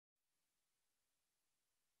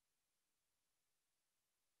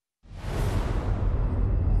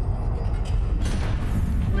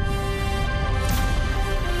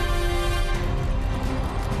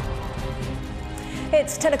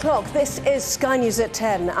It's 10 o'clock. This is Sky News at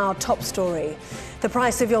 10, our top story. The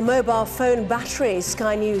price of your mobile phone battery.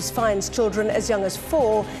 Sky News finds children as young as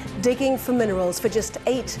 4 digging for minerals for just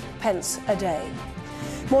 8 pence a day.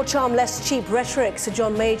 More charm, less cheap rhetoric. Sir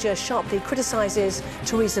John Major sharply criticises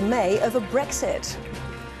Theresa May over Brexit.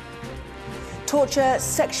 Torture,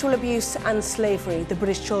 sexual abuse and slavery. The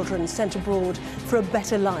British children sent abroad for a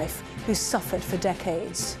better life who suffered for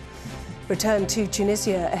decades. Return to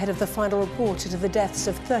Tunisia ahead of the final report into the deaths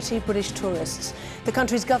of 30 British tourists. The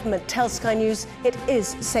country's government tells Sky News it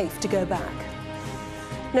is safe to go back.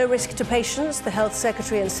 No risk to patients. The Health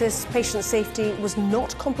Secretary insists patient safety was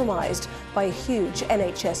not compromised by a huge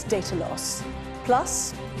NHS data loss.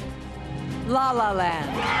 Plus, La La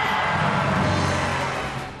Land.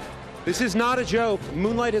 This is not a joke.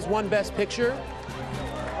 Moonlight has won Best Picture.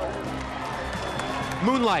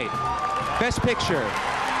 Moonlight, Best Picture.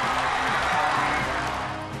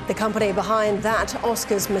 the company behind that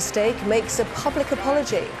Oscars mistake makes a public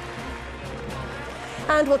apology.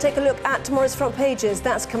 And we'll take a look at tomorrow's front pages.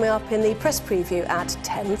 That's coming up in the press preview at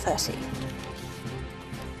 10:30.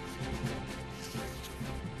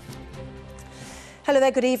 Hello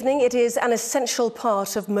there, good evening. It is an essential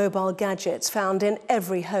part of mobile gadgets found in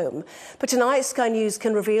every home. But tonight, Sky News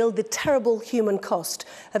can reveal the terrible human cost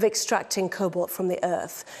of extracting cobalt from the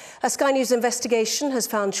earth. A Sky News investigation has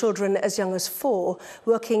found children as young as 4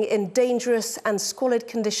 working in dangerous and squalid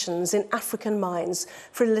conditions in African mines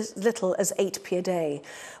for as little as 8p a day.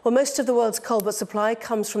 Well, most of the world's cobalt supply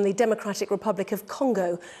comes from the Democratic Republic of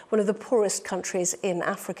Congo, one of the poorest countries in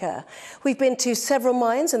Africa. We've been to several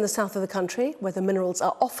mines in the south of the country where the minerals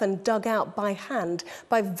are often dug out by hand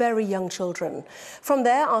by very young children. From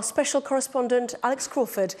there, our special correspondent Alex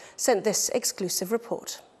Crawford sent this exclusive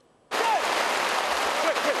report.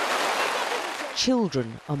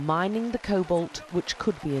 Children are mining the cobalt which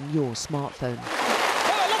could be in your smartphone.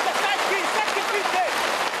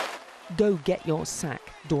 Go get your sack,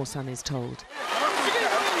 Dorsan is told.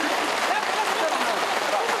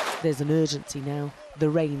 There's an urgency now. The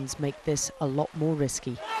rains make this a lot more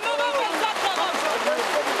risky.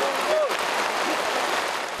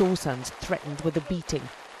 Dorsan's threatened with a beating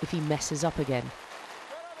if he messes up again.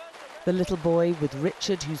 The little boy with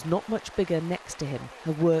Richard, who's not much bigger, next to him,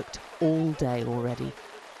 have worked all day already.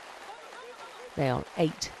 They are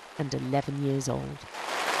 8 and 11 years old.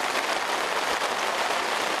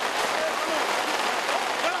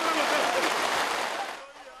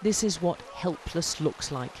 This is what helpless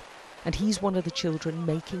looks like, and he's one of the children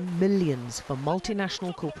making millions for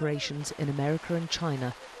multinational corporations in America and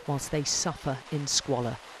China whilst they suffer in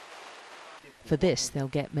squalor. For this, they'll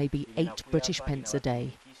get maybe 8 British pence a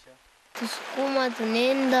day.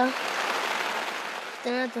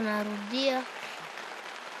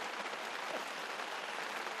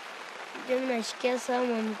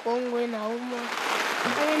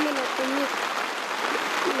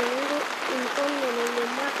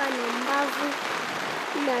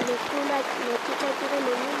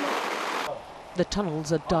 The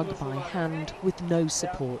tunnels are dug by hand with no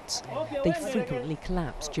supports. They frequently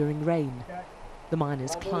collapse during rain. The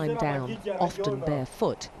miners climb down, often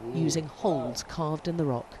barefoot, using holes carved in the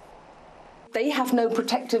rock. They have no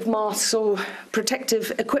protective masks or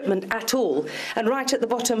protective equipment at all. And right at the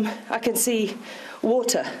bottom, I can see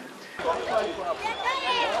water.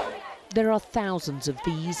 There are thousands of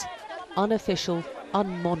these unofficial,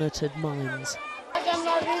 unmonitored mines.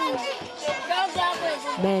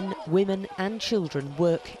 Men, women and children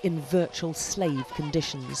work in virtual slave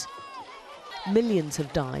conditions. Millions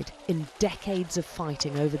have died in decades of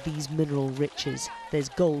fighting over these mineral riches. There's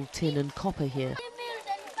gold, tin and copper here.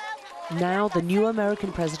 Now the new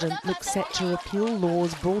American president looks set to repeal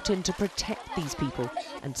laws brought in to protect these people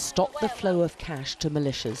and stop the flow of cash to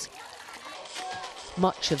militias.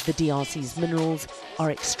 Much of the DRC's minerals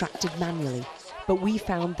are extracted manually, but we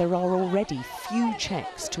found there are already few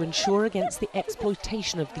checks to ensure against the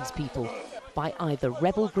exploitation of these people by either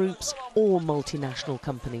rebel groups or multinational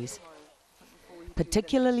companies.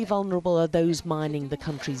 Particularly vulnerable are those mining the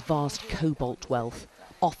country's vast cobalt wealth,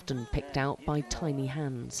 often picked out by tiny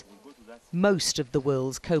hands. Most of the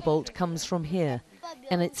world's cobalt comes from here,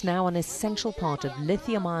 and it's now an essential part of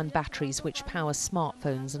lithium-ion batteries which power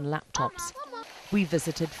smartphones and laptops. We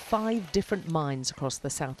visited 5 different mines across the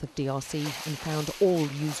south of DRC and found all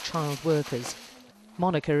use child workers.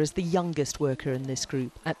 Monica is the youngest worker in this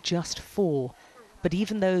group at just 4. But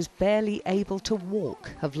even those barely able to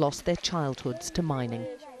walk have lost their childhoods to mining.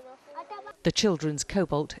 The children's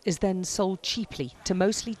cobalt is then sold cheaply to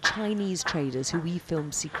mostly Chinese traders who we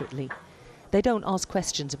film secretly. They don't ask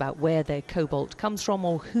questions about where their cobalt comes from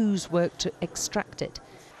or who's worked to extract it.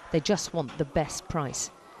 They just want the best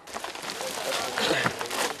price.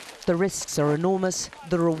 The risks are enormous,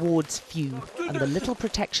 the rewards few, and the little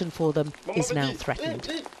protection for them is now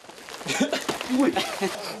threatened.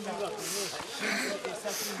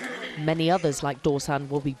 Many others like Dorsan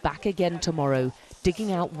will be back again tomorrow,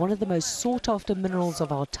 digging out one of the most sought-after minerals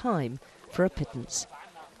of our time for a pittance.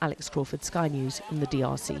 Alex Crawford, Sky News in the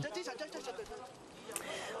DRC.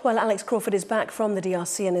 Well, Alex Crawford is back from the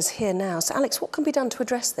DRC and is here now. So, Alex, what can be done to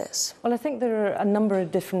address this? Well, I think there are a number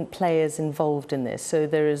of different players involved in this, so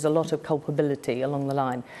there is a lot of culpability along the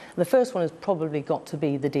line. The first one has probably got to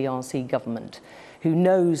be the DRC government, who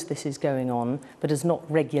knows this is going on, but has not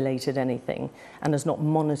regulated anything and has not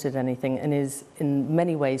monitored anything and is in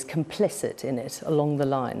many ways complicit in it along the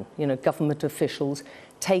line. You know, government officials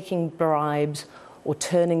taking bribes or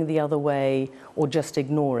turning the other way or just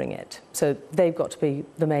ignoring it. So they've got to be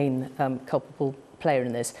the main culpable player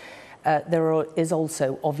in this. Is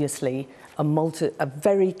also obviously a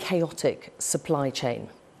very chaotic supply chain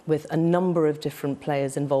with a number of different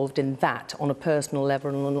players involved in that on a personal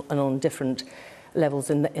level and on different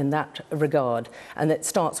levels in that regard. And it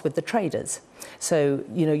starts with the traders. So,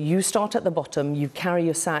 you know, you start at the bottom, you carry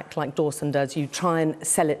your sack like Dorsan does, you try and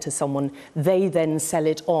sell it to someone, they then sell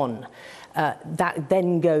it on. That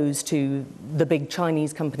then goes to the big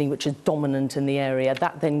Chinese company, which is dominant in the area.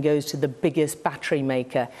 That then goes to the biggest battery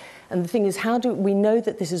maker. And the thing is, how do we know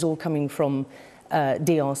that this is all coming from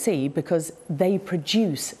DRC? Because they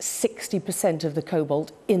produce 60% of the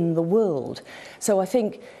cobalt in the world. So I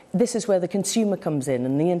think this is where the consumer comes in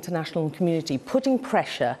and the international community putting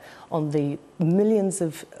pressure on the millions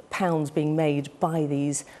of pounds being made by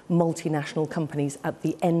these multinational companies at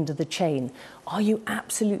the end of the chain. Are you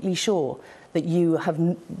absolutely sure that you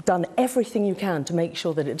have done everything you can to make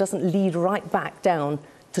sure that it doesn't lead right back down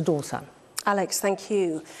to Dorsan? Alex, thank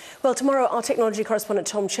you. Well, tomorrow our technology correspondent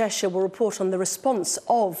Tom Cheshire will report on the response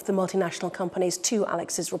of the multinational companies to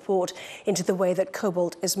Alex's report into the way that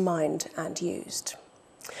cobalt is mined and used.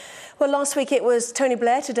 Well, last week it was Tony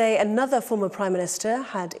Blair. Today, another former Prime Minister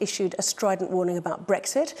had issued a strident warning about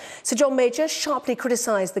Brexit. Sir John Major sharply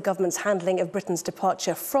criticised the government's handling of Britain's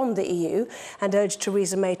departure from the EU and urged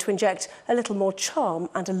Theresa May to inject a little more charm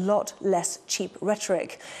and a lot less cheap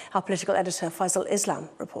rhetoric. Our political editor, Faisal Islam,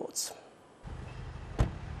 reports.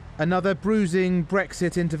 Another bruising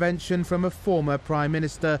Brexit intervention from a former Prime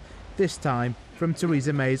Minister, this time from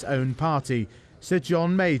Theresa May's own party. Sir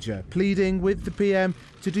John Major pleading with the PM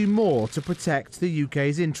to do more to protect the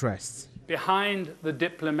UK's interests. Behind the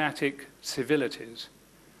diplomatic civilities,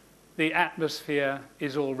 the atmosphere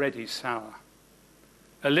is already sour.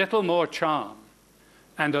 A little more charm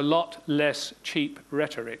and a lot less cheap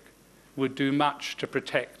rhetoric would do much to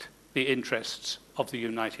protect the interests of the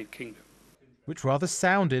United Kingdom. Which rather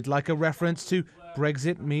sounded like a reference to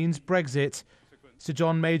Brexit means Brexit. Sir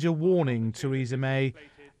John Major warning Theresa May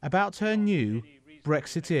about her new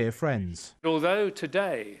Brexiteer friends. Although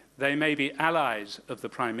today they may be allies of the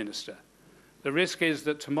Prime Minister, the risk is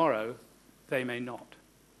that tomorrow they may not.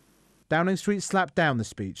 Downing Street slapped down the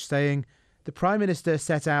speech, saying the Prime Minister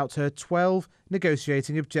set out her 12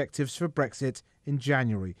 negotiating objectives for Brexit in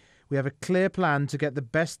January. We have a clear plan to get the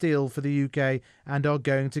best deal for the UK and are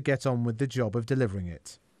going to get on with the job of delivering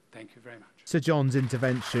it. Thank you very much. Sir John's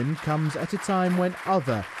intervention comes at a time when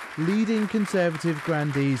other leading Conservative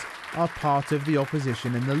grandees are part of the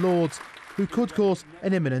opposition in the Lords, who could cause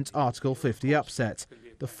an imminent Article 50 upset.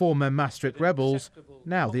 The former Maastricht rebels,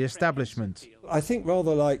 now the establishment. I think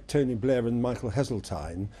rather like Tony Blair and Michael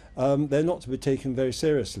Heseltine, they're not to be taken very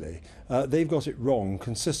seriously. They've got it wrong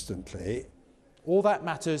consistently. All that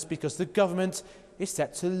matters because the government is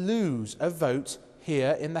set to lose a vote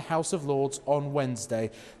here in the House of Lords on Wednesday.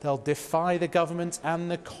 They'll defy the government and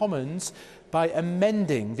the Commons by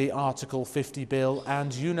amending the Article 50 bill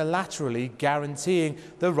and unilaterally guaranteeing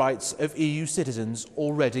the rights of EU citizens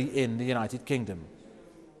already in the United Kingdom.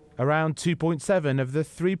 Around 2.7 of the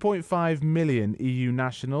 3.5 million EU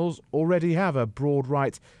nationals already have a broad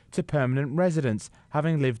right to permanent residence,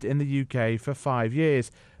 having lived in the UK for 5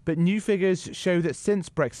 years. But new figures show that since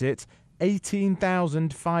Brexit,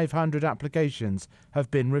 18,500 applications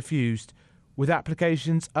have been refused, with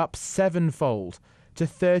applications up sevenfold to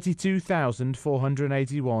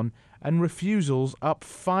 32,481 and refusals up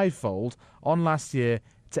fivefold on last year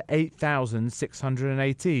to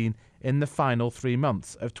 8,618 in the final 3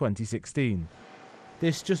 months of 2016.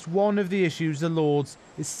 This just one of the issues the Lords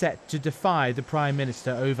is set to defy the Prime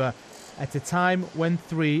Minister over at a time when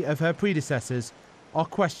 3 of her predecessors are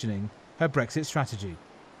questioning her Brexit strategy.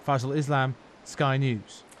 Faisal Islam, Sky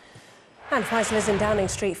News. And Faisal is in Downing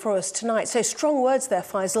Street for us tonight. So strong words there,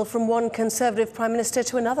 Faisal, from one Conservative Prime Minister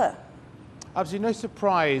to another. Absolutely no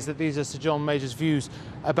surprise that these are Sir John Major's views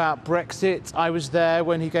about Brexit. I was there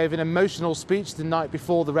when he gave an emotional speech the night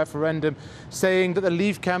before the referendum, saying that the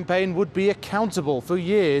Leave campaign would be accountable for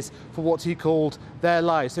years for what he called their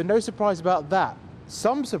lies. So no surprise about that.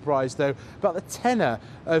 Some surprise, though, about the tenor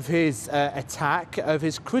of his attack, of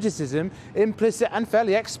his criticism, implicit and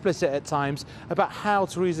fairly explicit at times, about how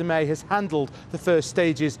Theresa May has handled the first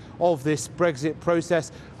stages of this Brexit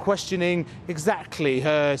process, questioning exactly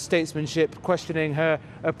her statesmanship, questioning her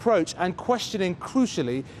approach, and questioning,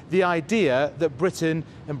 crucially, the idea that Britain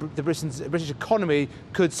and the British economy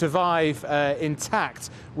could survive intact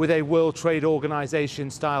with a World Trade Organization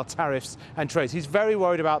style tariffs and trades. He's very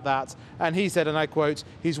worried about that, and he said, and I quote,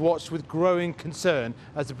 he's watched with growing concern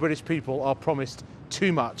as the British people are promised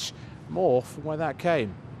too much. More from where that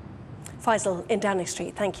came. Faisal in Downing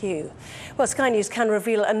Street, thank you. Well, Sky News can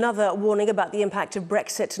reveal another warning about the impact of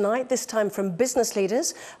Brexit tonight, this time from business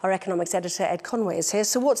leaders. Our economics editor, Ed Conway, is here.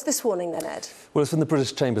 So what's this warning then, Ed? Well, it's from the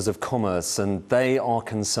British Chambers of Commerce, and they are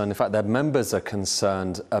concerned, in fact, their members are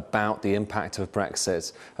concerned about the impact of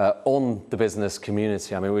Brexit on the business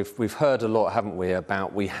community. I mean, we've heard a lot, haven't we,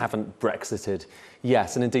 about we haven't Brexited.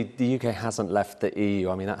 Yes, and indeed the UK hasn't left the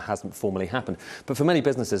EU. I mean, that hasn't formally happened. But for many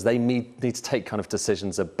businesses, they need to take kind of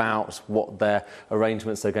decisions about what their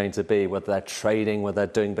arrangements are going to be, whether they're trading, whether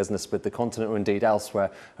they're doing business with the continent or indeed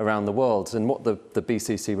elsewhere around the world. And what the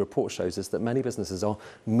BCC report shows is that many businesses are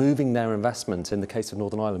moving their investment, in the case of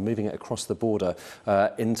Northern Ireland, moving it across the border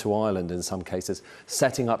into Ireland in some cases,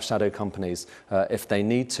 setting up shadow companies if they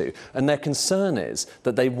need to. And their concern is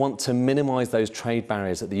that they want to minimise those trade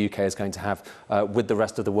barriers that the UK is going to have with the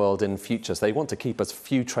rest of the world in future. So they want to keep as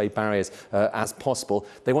few trade barriers as possible.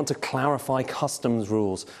 They want to clarify customs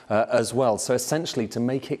rules as well. So essentially to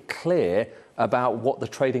make it clear about what the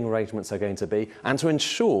trading arrangements are going to be and to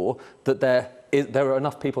ensure that there are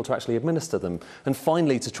enough people to actually administer them. And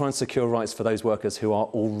finally, to try and secure rights for those workers who are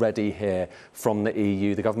already here from the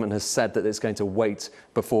EU. The government has said that it's going to wait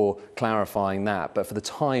before clarifying that. But for the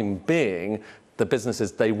time being, the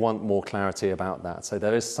businesses, they want more clarity about that. So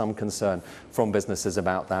there is some concern from businesses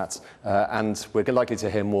about that. And we're likely to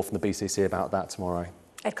hear more from the BCC about that tomorrow.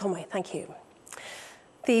 Ed Conway, thank you.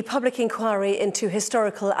 The public inquiry into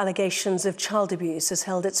historical allegations of child abuse has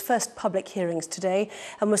held its first public hearings today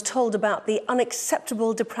and was told about the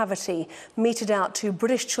unacceptable depravity meted out to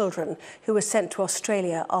British children who were sent to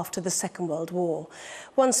Australia after the Second World War.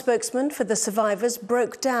 One spokesman for the survivors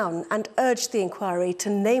broke down and urged the inquiry to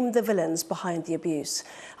name the villains behind the abuse.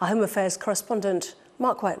 Our Home Affairs correspondent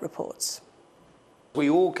Mark White reports. We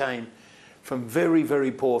all came from very,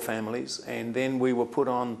 very poor families, and then we were put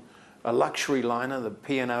on a luxury liner, the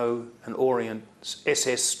P&O and Orient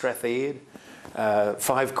SS Strathaired,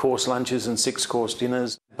 5-course lunches and 6-course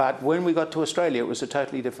dinners. But when we got to Australia, it was a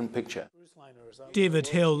totally different picture. David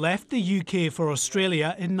Hill left the UK for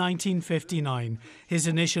Australia in 1959. His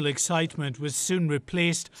initial excitement was soon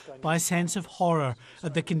replaced by a sense of horror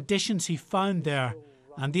at the conditions he found there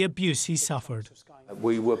and the abuse he suffered.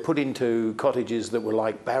 We were put into cottages that were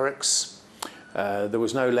like barracks. There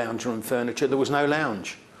was no lounge room furniture, there was no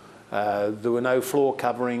lounge. There were no floor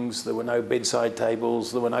coverings, there were no bedside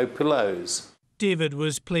tables, there were no pillows. David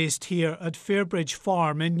was placed here at Fairbridge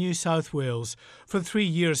Farm in New South Wales. For 3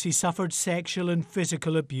 years he suffered sexual and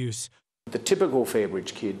physical abuse. The typical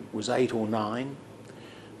Fairbridge kid was 8 or 9.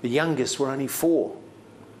 The youngest were only 4.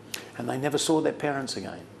 And they never saw their parents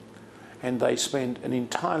again. And they spent an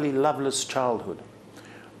entirely loveless childhood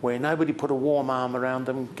where nobody put a warm arm around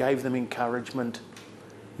them, gave them encouragement,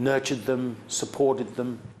 nurtured them, supported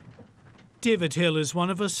them. David Hill is one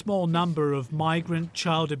of a small number of migrant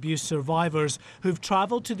child abuse survivors who've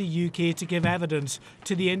travelled to the UK to give evidence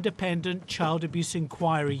to the independent child abuse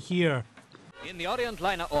inquiry here. In the Orient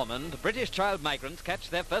liner Ormond, British child migrants catch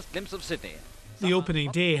their first glimpse of Sydney. The opening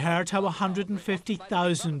day heard how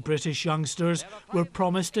 150,000 British youngsters were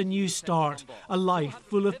promised a new start, a life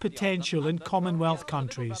full of potential in Commonwealth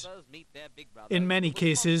countries. In many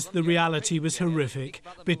cases, the reality was horrific,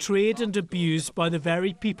 betrayed and abused by the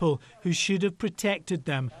very people who should have protected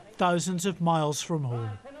them thousands of miles from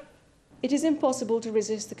home. It is impossible to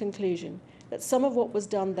resist the conclusion that some of what was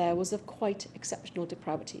done there was of quite exceptional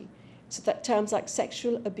depravity, so that terms like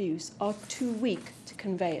sexual abuse are too weak to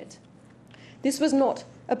convey it. This was not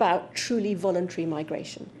about truly voluntary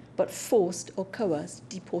migration, but forced or coerced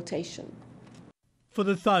deportation. For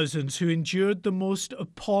the thousands who endured the most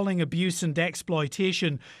appalling abuse and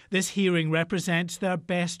exploitation, this hearing represents their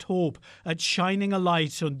best hope at shining a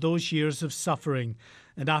light on those years of suffering.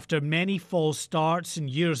 And after many false starts and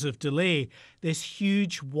years of delay, this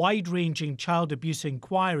huge, wide-ranging child abuse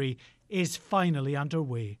inquiry is finally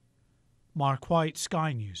underway. Mark White,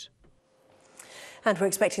 Sky News. And we're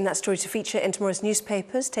expecting that story to feature in tomorrow's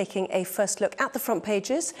newspapers, taking a first look at the front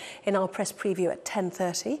pages in our press preview at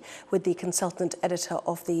 10:30 with the consultant editor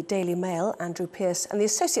of the Daily Mail, Andrew Pearce, and the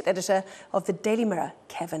associate editor of the Daily Mirror,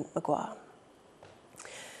 Kevin Maguire.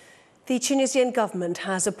 The Tunisian government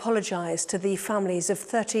has apologised to the families of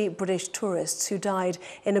 30 British tourists who died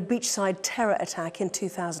in a beachside terror attack in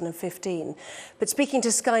 2015. But speaking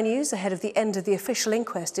to Sky News ahead of the end of the official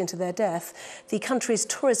inquest into their death, the country's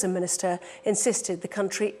tourism minister insisted the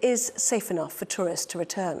country is safe enough for tourists to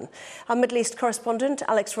return. Our Middle East correspondent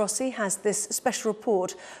Alex Rossi has this special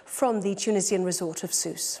report from the Tunisian resort of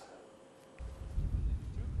Sousse.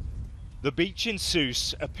 The beach in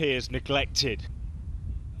Sousse appears neglected.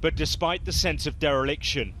 But despite the sense of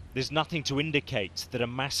dereliction, there's nothing to indicate that a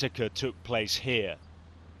massacre took place here.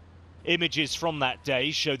 Images from that day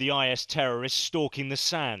show the IS terrorists stalking the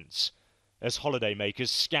sands as holidaymakers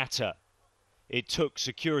scatter. It took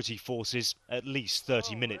security forces at least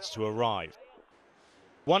 30 minutes to arrive.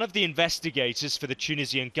 One of the investigators for the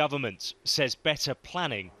Tunisian government says better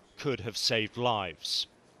planning could have saved lives.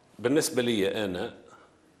 بالنسبة لي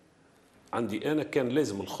أنا كان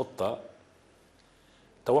لازم الخطة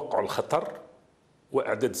توقع الخطر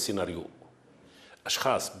وإعداد السيناريو.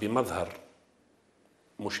 أشخاص بمظهر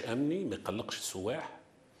مش أمني ما يقلقش السواح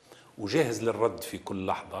وجاهز للرد في كل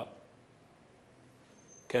لحظة.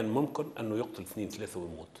 كان ممكن أنه يقتل 2-3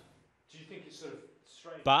 ويموت.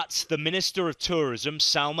 But the Minister of Tourism,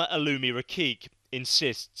 Salma Aloumi Rakik,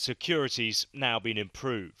 insists security's now been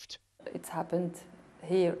improved. It's happened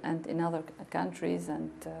here and in other countries,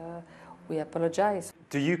 and we apologise.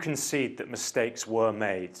 Do you concede that mistakes were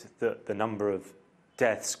made, that the number of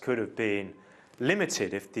deaths could have been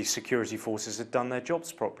limited if the security forces had done their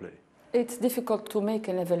jobs properly? It's difficult to make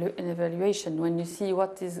an evaluation when you see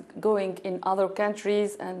what is going in other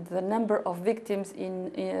countries and the number of victims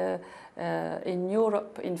in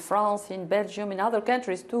Europe, in France, in Belgium, in other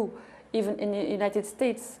countries too, even in the United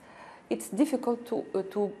States. It's difficult to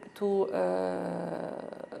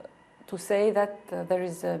say that there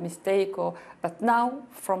is a mistake, but now,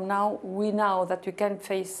 from now, we know that we can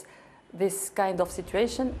face this kind of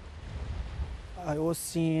situation. I was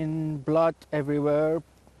seeing blood everywhere,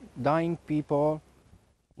 dying people.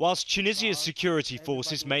 Whilst Tunisia's security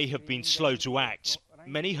forces may have been slow to act,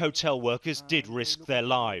 many hotel workers did risk their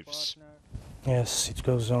lives. Yes, it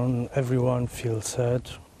goes on. Everyone feels sad.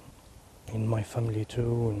 In my family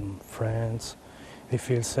too, in friends. They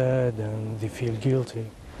feel sad and they feel guilty.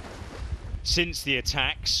 Since the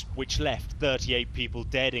attacks, which left 38 people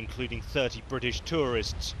dead, including 30 British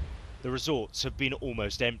tourists, the resorts have been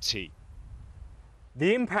almost empty.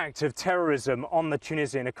 The impact of terrorism on the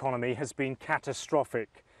Tunisian economy has been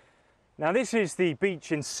catastrophic. Now, this is the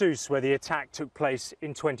beach in Sousse where the attack took place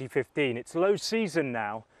in 2015. It's low season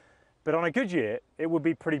now, but on a good year, it would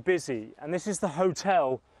be pretty busy. And this is the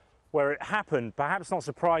hotel where it happened. Perhaps not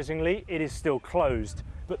surprisingly, it is still closed,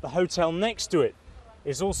 but the hotel next to it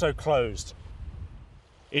is also closed.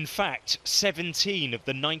 In fact, 17 of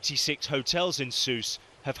the 96 hotels in Sousse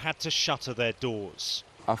have had to shutter their doors.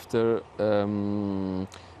 After the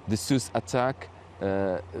Sousse attack,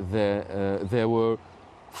 there were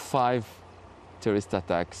 5 terrorist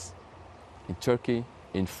attacks in Turkey,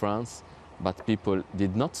 in France, but people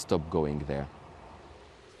did not stop going there.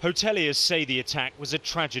 Hoteliers say the attack was a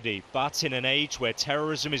tragedy, but in an age where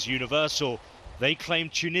terrorism is universal, they claim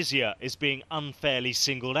Tunisia is being unfairly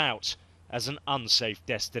singled out as an unsafe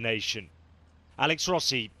destination. Alex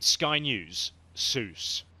Rossi, Sky News,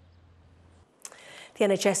 Sousse. The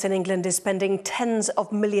NHS in England is spending tens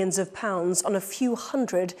of millions of pounds on a few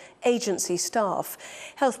hundred agency staff.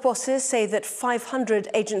 Health bosses say that 500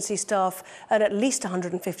 agency staff earn at least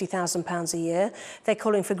 £150,000 a year. They're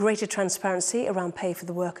calling for greater transparency around pay for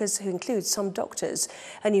the workers, who include some doctors.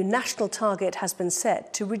 A new national target has been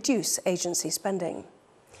set to reduce agency spending.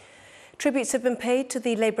 Tributes have been paid to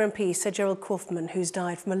the Labour MP Sir Gerald Kaufman, who's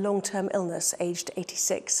died from a long-term illness, aged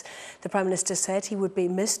 86. The Prime Minister said he would be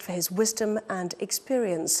missed for his wisdom and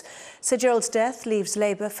experience. Sir Gerald's death leaves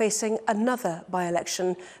Labour facing another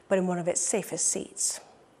by-election, but in one of its safest seats.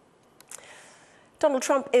 Donald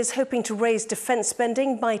Trump is hoping to raise defence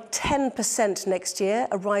spending by 10% next year,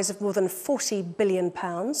 a rise of more than £40 billion.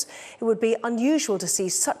 It would be unusual to see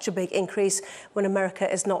such a big increase when America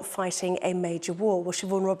is not fighting a major war. Well,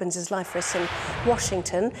 Siobhan Robbins is live for us in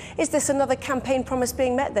Washington. Is this another campaign promise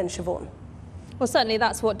being met then, Siobhan? Well, certainly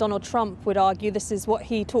that's what Donald Trump would argue. This is what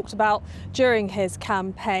he talked about during his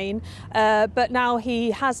campaign. But now he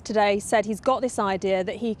has today said he's got this idea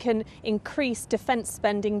that he can increase defence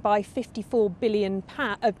spending by $54 billion.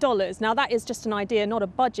 Now, that is just an idea, not a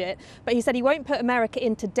budget. But he said he won't put America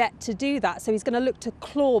into debt to do that. So he's going to look to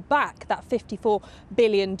claw back that $54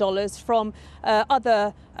 billion from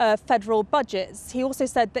other federal budgets. He also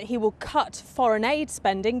said that he will cut foreign aid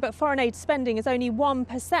spending, but foreign aid spending is only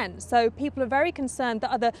 1%. So people are very concerned that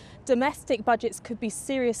other domestic budgets could be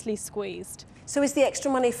seriously squeezed. So is the extra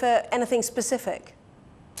money for anything specific?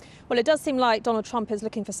 Well, it does seem like Donald Trump is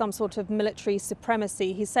looking for some sort of military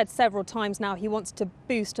supremacy. He said several times now he wants to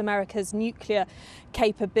boost America's nuclear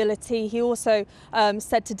capability. He also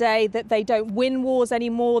said today that they don't win wars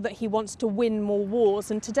anymore, that he wants to win more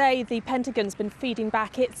wars. And today the Pentagon's been feeding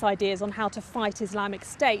back its ideas on how to fight Islamic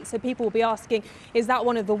State. So people will be asking, is that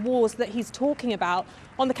one of the wars that he's talking about?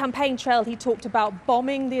 On the campaign trail, he talked about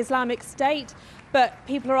bombing the Islamic State. But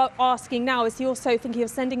people are asking now, is he also thinking of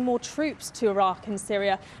sending more troops to Iraq and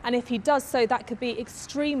Syria? And if he does so, that could be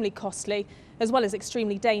extremely costly as well as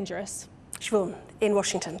extremely dangerous. Siobhan in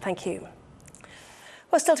Washington, thank you.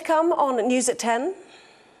 Well, still to come on News at 10.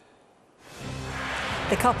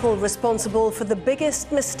 The couple responsible for the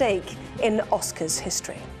biggest mistake in Oscars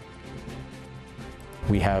history.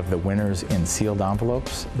 We have the winners in sealed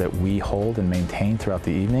envelopes that we hold and maintain throughout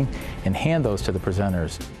the evening and hand those to the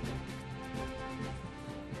presenters.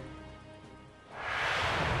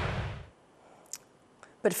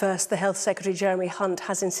 But first, the Health Secretary Jeremy Hunt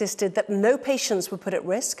has insisted that no patients were put at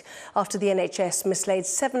risk after the NHS mislaid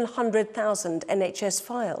 700,000 NHS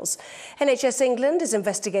files. NHS England is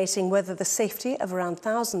investigating whether the safety of around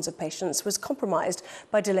thousands of patients was compromised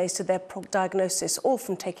by delays to their diagnosis or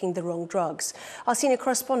from taking the wrong drugs. Our senior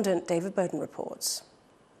correspondent David Bowden reports.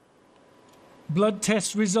 Blood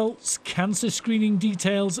test results, cancer screening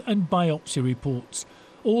details and biopsy reports,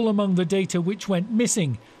 all among the data which went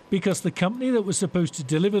missing because the company that was supposed to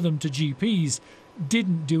deliver them to GPs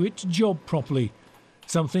didn't do its job properly.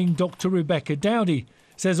 Something Dr. Rebecca Dowdy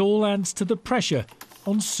says all adds to the pressure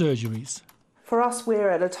on surgeries. For us, we're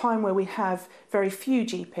at a time where we have very few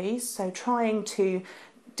GPs, so trying to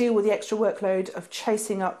deal with the extra workload of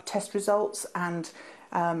chasing up test results and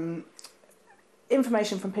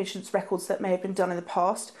information from patients' records that may have been done in the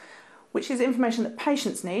past, which is information that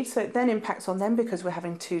patients need, so it then impacts on them because we're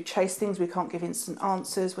having to chase things, we can't give instant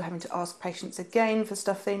answers, we're having to ask patients again for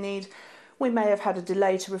stuff they need. We may have had a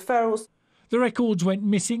delay to referrals. The records went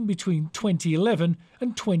missing between 2011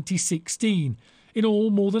 and 2016. In all,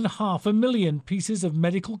 more than 500,000 pieces of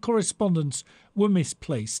medical correspondence were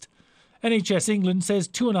misplaced. NHS England says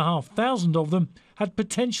 2,500 of them had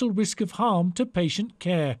potential risk of harm to patient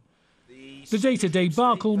care. The data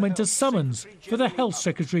debacle meant a summons for the Health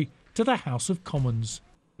Secretary to the House of Commons.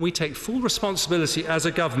 We take full responsibility as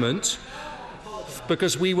a government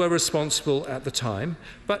because we were responsible at the time,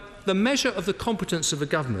 but the measure of the competence of a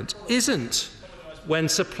government isn't when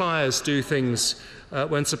suppliers do things,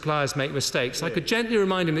 when suppliers make mistakes. I could gently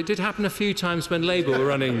remind him it did happen a few times when Labour were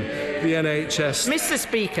running the NHS. Mr.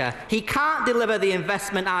 Speaker, he can't deliver the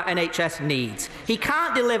investment our NHS needs. He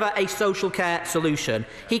can't deliver a social care solution.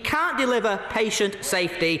 He can't deliver patient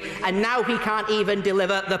safety, and now he can't even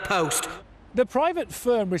deliver the post. The private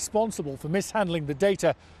firm responsible for mishandling the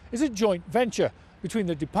data is a joint venture between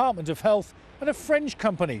the Department of Health and a French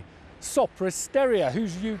company, Sopra Steria,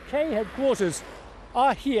 whose UK headquarters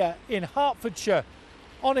are here in Hertfordshire.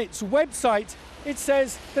 On its website, it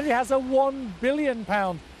says that it has a £1 billion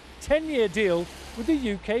 10-year deal with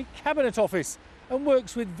the UK Cabinet Office and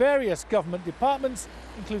works with various government departments,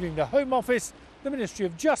 including the Home Office, the Ministry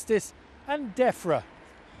of Justice and DEFRA.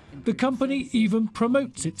 The company even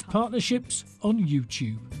promotes its partnerships on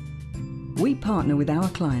YouTube. We partner with our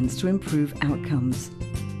clients to improve outcomes.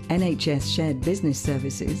 NHS Shared Business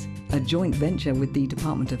Services, a joint venture with the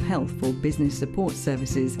Department of Health for business support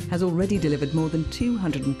services, has already delivered more than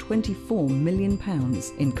 £224 million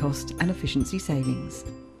in cost and efficiency savings.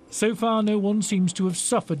 So far, no one seems to have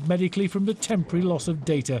suffered medically from the temporary loss of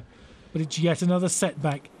data, but it's yet another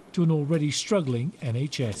setback to an already struggling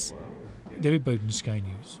NHS. David Bowden, Sky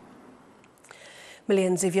News.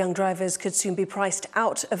 Millions of young drivers could soon be priced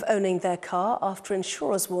out of owning their car after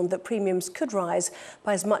insurers warned that premiums could rise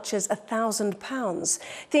by as much as £1,000.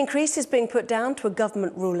 The increase is being put down to a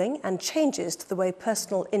government ruling and changes to the way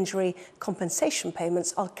personal injury compensation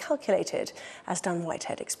payments are calculated, as Dan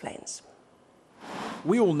Whitehead explains.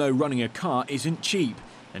 We all know running a car isn't cheap,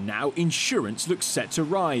 and now insurance looks set to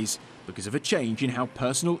rise because of a change in how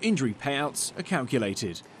personal injury payouts are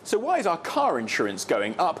calculated. So why is our car insurance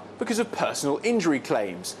going up because of personal injury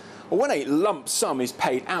claims? Well, when a lump sum is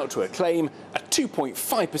paid out to a claim, a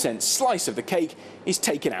 2.5% slice of the cake is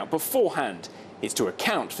taken out beforehand. It's to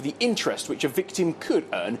account for the interest which a victim could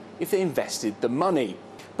earn if they invested the money.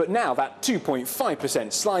 But now that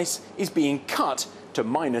 2.5% slice is being cut to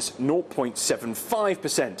minus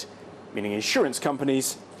 0.75%, meaning insurance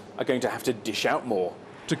companies are going to have to dish out more.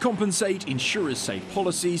 To compensate, insurers say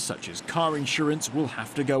policies such as car insurance will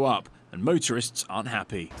have to go up, and motorists aren't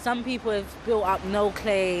happy. Some people have built up no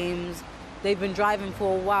claims. They've been driving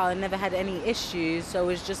for a while and never had any issues, so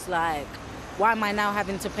it's just like, why am I now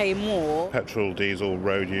having to pay more? Petrol, diesel,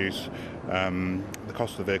 road use, the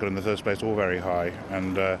cost of the vehicle in the first place, all very high,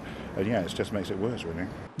 and yeah, it just makes it worse, really.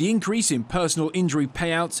 The increase in personal injury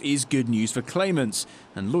payouts is good news for claimants,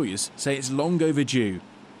 and lawyers say it's long overdue.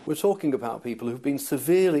 We're talking about people who've been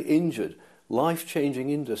severely injured, life-changing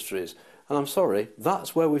industries, and I'm sorry,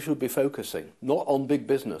 that's where we should be focusing, not on big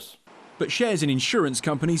business. But shares in insurance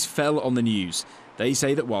companies fell on the news. They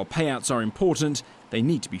say that while payouts are important, they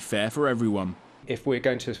need to be fair for everyone. If we're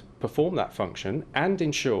going to perform that function and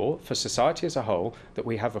ensure for society as a whole that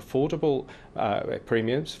we have affordable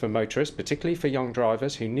premiums for motorists, particularly for young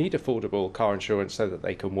drivers who need affordable car insurance so that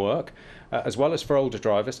they can work, as well as for older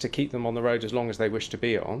drivers to keep them on the road as long as they wish to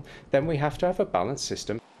be on, then we have to have a balanced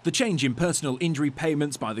system. The change in personal injury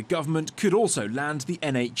payments by the government could also land the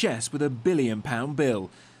NHS with a £1 billion bill.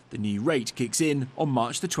 The new rate kicks in on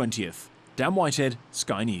March the 20th. Dan Whitehead,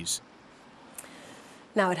 Sky News.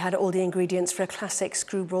 Now, it had all the ingredients for a classic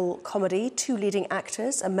screwball comedy: 2 leading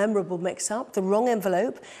actors, a memorable mix-up, the wrong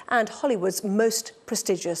envelope, and Hollywood's most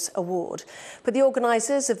prestigious award. But the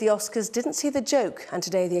organisers of the Oscars didn't see the joke, and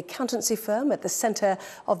today the accountancy firm at the centre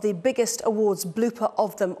of the biggest awards blooper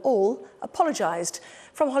of them all apologised.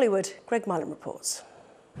 From Hollywood, Greg Milam reports.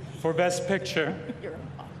 For Best Picture.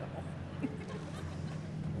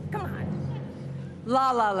 Come on.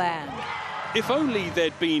 La La Land. If only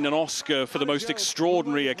there'd been an Oscar for the most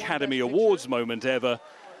extraordinary Academy Awards moment ever,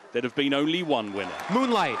 there'd have been only one winner.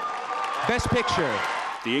 Moonlight, Best Picture.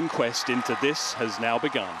 The inquest into this has now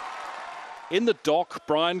begun. In the dock,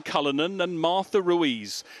 Brian Cullinan and Martha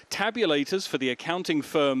Ruiz, tabulators for the accounting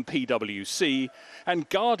firm PwC and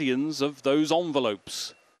guardians of those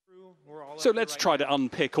envelopes. So let's try to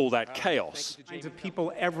unpick all that chaos.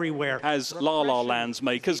 People everywhere. As La La Land's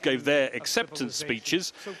makers gave their acceptance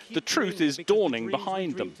speeches, the truth is dawning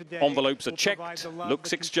behind them. Envelopes are checked,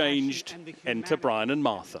 looks exchanged, enter Brian and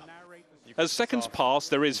Martha. As seconds pass,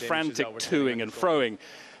 there is frantic toing and froing,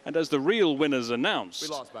 and as the real winners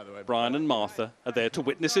announced, Brian and Martha are there to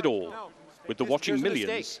witness it all, with the watching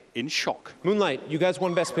millions in shock. Moonlight, you guys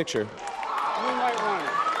won Best Picture. Moonlight won.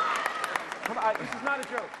 Come on, this is not a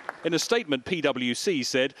joke. In a statement, PwC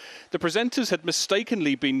said the presenters had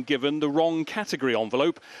mistakenly been given the wrong category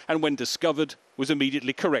envelope and, when discovered, was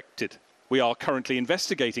immediately corrected. We are currently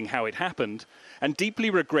investigating how it happened and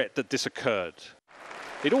deeply regret that this occurred.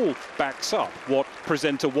 It all backs up what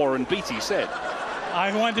presenter Warren Beatty said.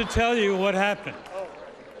 I want to tell you what happened.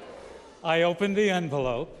 I opened the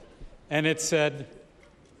envelope and it said,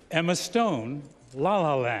 Emma Stone, La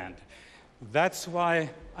La Land. That's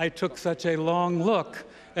why I took such a long look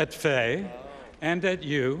at Faye and at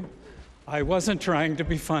you. I wasn't trying to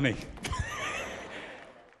be funny.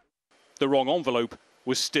 The wrong envelope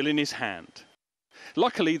was still in his hand.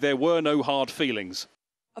 Luckily, there were no hard feelings.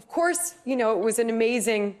 Of course, you know, it was an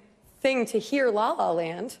amazing thing to hear La La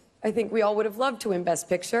Land. I think we all would have loved to win Best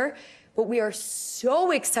Picture, but we are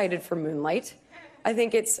so excited for Moonlight. I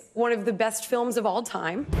think it's one of the best films of all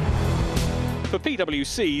time. For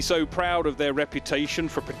PwC, so proud of their reputation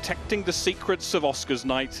for protecting the secrets of Oscars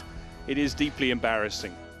night, it is deeply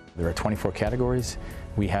embarrassing. There are 24 categories.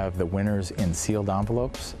 We have the winners in sealed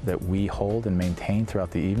envelopes that we hold and maintain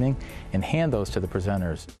throughout the evening and hand those to the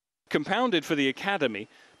presenters. Compounded for the Academy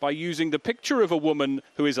by using the picture of a woman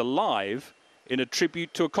who is alive in a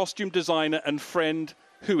tribute to a costume designer and friend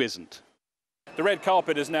who isn't. The red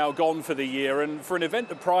carpet is now gone for the year, and for an event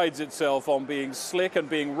that prides itself on being slick and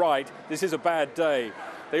being right, this is a bad day.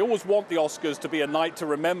 They always want the Oscars to be a night to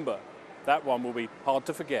remember. That one will be hard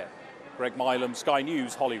to forget. Greg Milam, Sky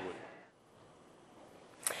News, Hollywood.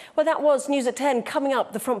 Well, that was News at 10. Coming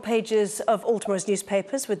up, the front pages of all tomorrow's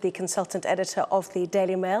newspapers with the consultant editor of the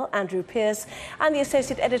Daily Mail, Andrew Pearce, and the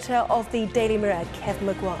associate editor of the Daily Mirror, Kev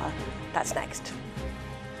Maguire. That's next.